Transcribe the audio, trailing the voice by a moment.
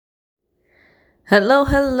Hello,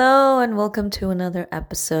 hello, and welcome to another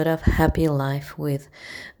episode of Happy Life with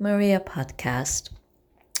Maria podcast.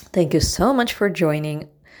 Thank you so much for joining.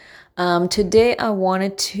 Today, I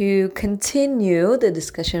wanted to continue the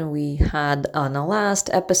discussion we had on the last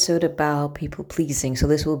episode about people pleasing. So,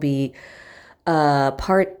 this will be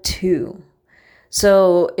part 2.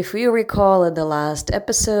 So, if you recall in the last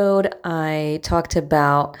episode, I talked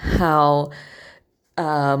about how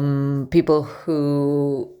people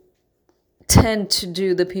who tend to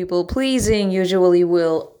do the people pleasing usually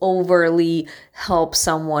will overly help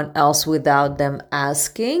someone else without them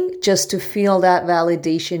asking, just to feel that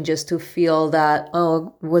validation, just to feel that,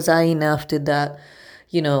 oh, was I enough? Did that,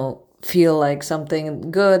 feel like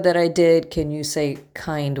something good that I did? Can you say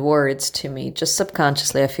kind words to me? Just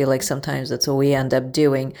subconsciously, I feel like sometimes that's what we end up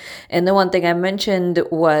doing. And the one thing I mentioned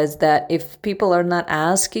was that if people are not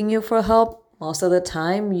asking you for help, most of the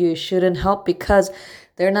time you shouldn't help because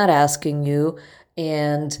they're not asking you,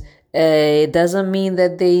 and it doesn't mean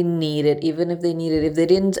that they need it. Even if they need it, if they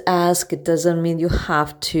didn't ask, it doesn't mean you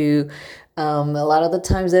have to. A lot of the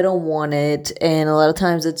times they don't want it, and a lot of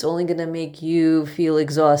times it's only going to make you feel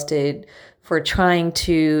exhausted for trying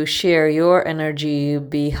to share your energy,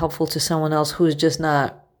 be helpful to someone else who's just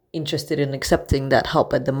not interested in accepting that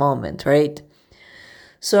help at the moment, right?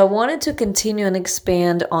 So I wanted to continue and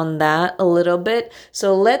expand on that a little bit.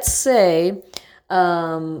 So let's say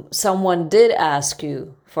someone did ask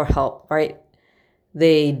you for help, right?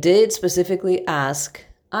 They did specifically ask,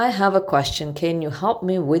 I have a question. Can you help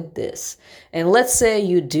me with this? And let's say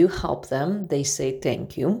you do help them. They say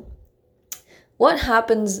thank you. What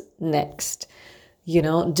happens next?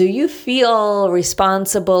 Do you feel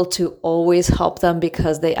responsible to always help them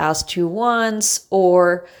because they asked you once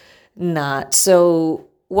or not? So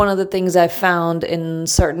one of the things I found in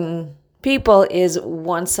certain people is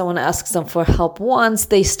once someone asks them for help once,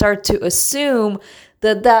 they start to assume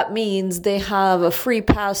that means they have a free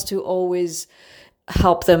pass to always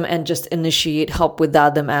help them and just initiate help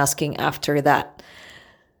without them asking after that.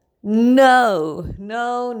 No.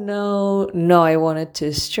 I wanted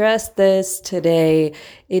to stress this today.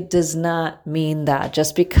 It does not mean that.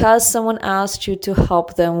 Just because someone asked you to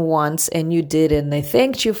help them once and you did and they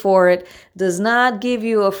thanked you for it, does not give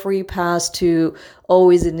you a free pass to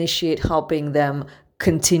always initiate helping them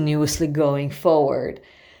continuously going forward.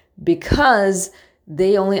 Because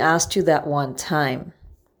they only asked you that one time.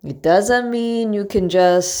 It doesn't mean you can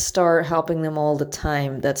just start helping them all the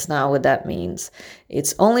time. That's not what that means.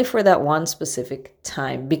 It's only for that one specific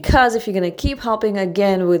time. Because if you're going to keep helping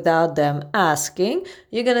again without them asking,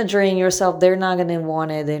 you're going to drain yourself. They're not going to want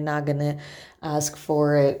it. They're not going to ask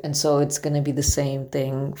for it. And so it's going to be the same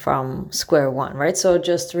thing from square one, right? So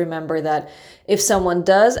just remember that if someone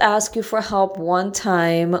does ask you for help one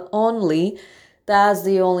time only, that's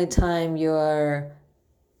the only time you're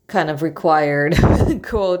kind of required,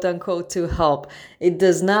 quote unquote, to help. It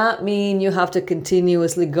does not mean you have to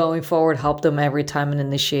continuously going forward help them every time and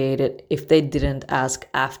initiate it if they didn't ask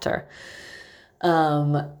after.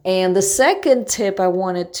 And the second tip I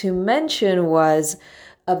wanted to mention was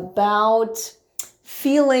about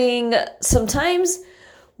feeling sometimes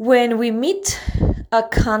when we meet a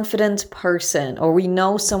confident person or we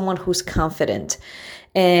know someone who's confident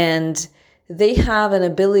and they have an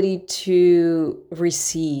ability to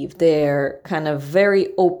receive. They're kind of very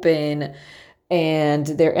open and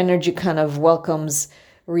their energy kind of welcomes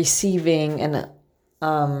receiving and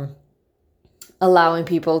allowing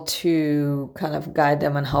people to kind of guide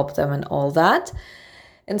them and help them and all that.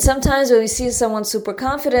 And sometimes when we see someone super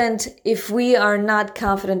confident, if we are not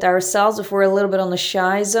confident ourselves, if we're a little bit on the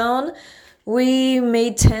shy zone, we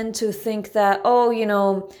may tend to think that,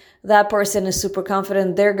 that person is super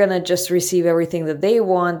confident. They're going to just receive everything that they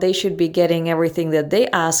want. They should be getting everything that they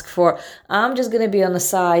ask for. I'm just going to be on the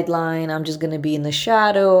sideline. I'm just going to be in the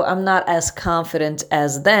shadow. I'm not as confident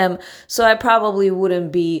as them. So I probably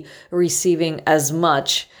wouldn't be receiving as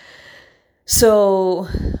much. So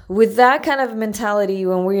with that kind of mentality,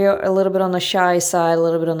 when we're a little bit on the shy side, a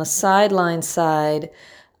little bit on the sideline side,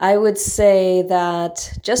 I would say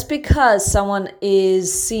that just because someone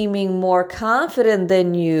is seeming more confident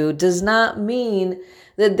than you does not mean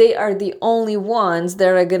that they are the only ones that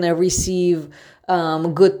are going to receive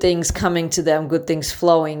good things coming to them, good things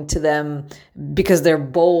flowing to them because they're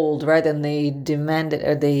bold, right? And they demand it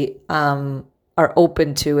or they are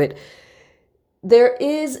open to it. There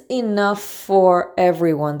is enough for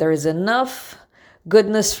everyone. There is enough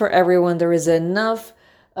goodness for everyone. There is enough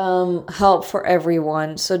help for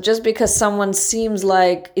everyone. So just because someone seems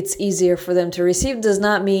like it's easier for them to receive does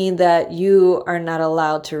not mean that you are not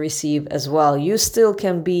allowed to receive as well. You still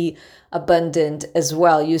can be abundant as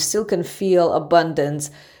well. You still can feel abundance.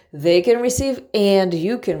 They can receive and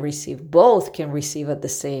you can receive. Both can receive at the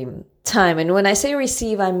same time. And when I say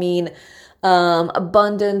receive, I mean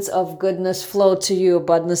abundance of goodness flow to you,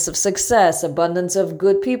 abundance of success, abundance of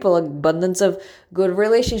good people, abundance of good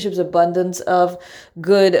relationships, abundance of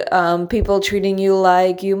good people treating you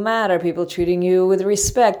like you matter, people treating you with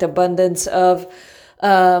respect, abundance of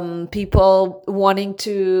people wanting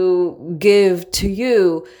to give to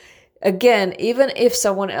you. Again, even if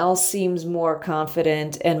someone else seems more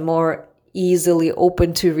confident and more easily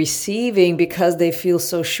open to receiving because they feel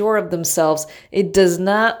so sure of themselves, it does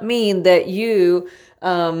not mean that you,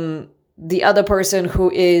 the other person who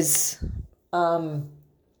is a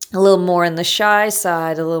little more on the shy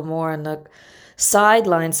side, a little more on the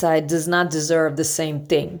sideline side, does not deserve the same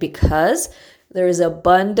thing, because there is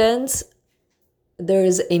abundance. There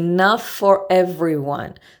is enough for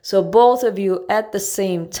everyone. So both of you at the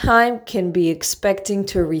same time can be expecting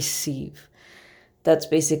to receive. That's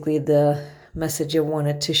basically the message I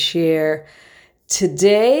wanted to share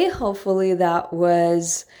today. Hopefully that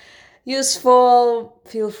was useful.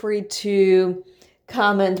 Feel free to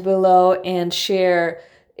comment below and share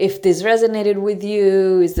if this resonated with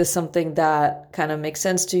you. Is this something that kind of makes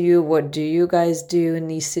sense to you? What do you guys do in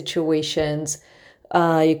these situations?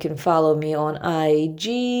 You can follow me on IG.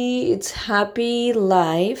 It's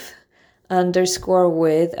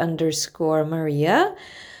happylife_with_Maria.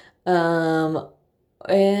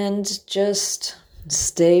 And just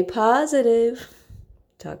stay positive.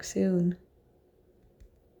 Talk soon.